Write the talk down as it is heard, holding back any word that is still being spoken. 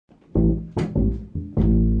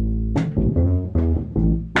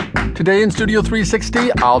Today in Studio 360,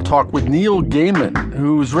 I'll talk with Neil Gaiman,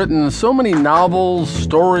 who's written so many novels,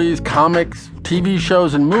 stories, comics, TV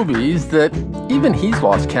shows, and movies that even he's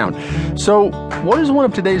lost count. So, what does one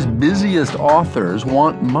of today's busiest authors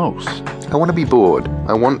want most? I want to be bored.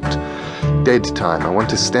 I want dead time. I want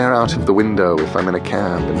to stare out of the window if I'm in a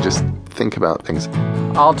cab and just think about things.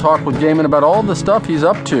 I'll talk with Gaiman about all the stuff he's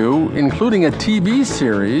up to, including a TV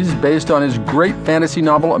series based on his great fantasy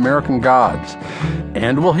novel American Gods.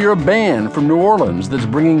 And we'll hear a band from New Orleans that's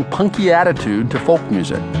bringing punky attitude to folk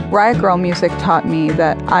music. Riot Girl music taught me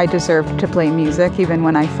that I deserved to play music even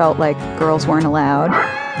when I felt like girls weren't allowed.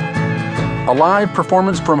 A live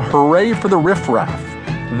performance from Hurray for the Riff, Raff.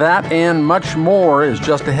 That and much more is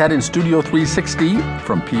just ahead in Studio 360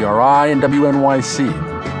 from PRI and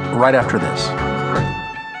WNYC. Right after this.